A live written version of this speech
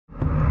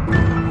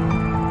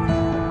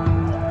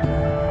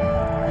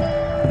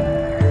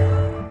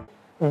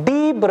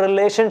deep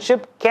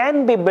relationship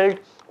can be built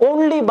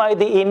only by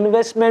the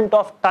investment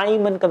of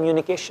time and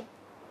communication.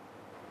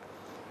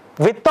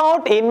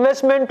 Without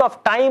investment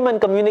of time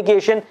and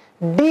communication,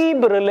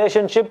 deep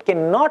relationship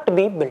cannot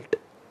be built.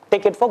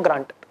 Take it for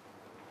granted.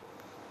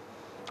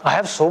 I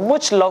have so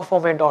much love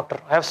for my daughter.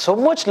 I have so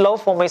much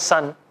love for my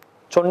son.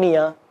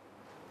 Chonniya,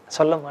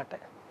 solla maata.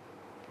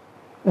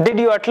 Did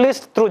you at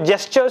least through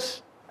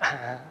gestures?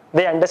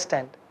 They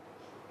understand.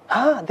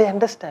 They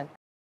understand.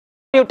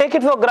 You take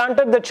it for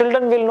granted the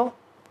children will know.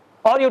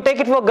 Or you take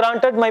it for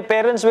granted my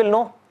parents will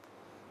know.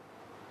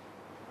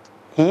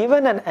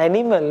 Even an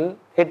animal,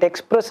 it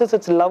expresses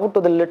its love to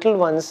the little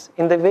ones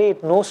in the way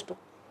it knows to.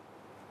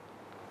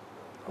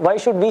 Why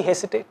should we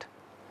hesitate?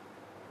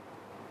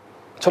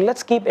 So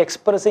let's keep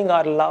expressing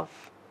our love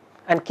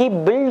and keep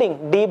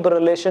building deep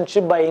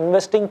relationship by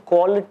investing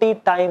quality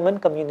time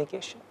and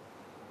communication.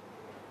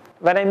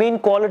 When I mean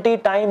quality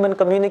time and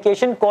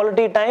communication,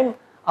 quality time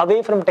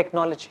away from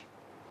technology.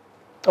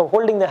 So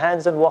holding the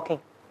hands and walking.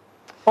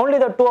 Only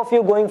the two of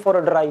you going for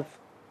a drive.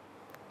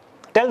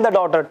 Tell the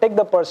daughter, take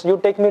the purse, you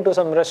take me to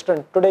some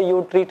restaurant. Today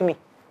you treat me.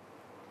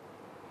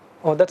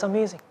 Oh, that's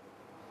amazing.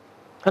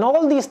 And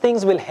all these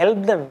things will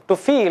help them to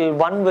feel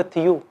one with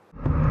you.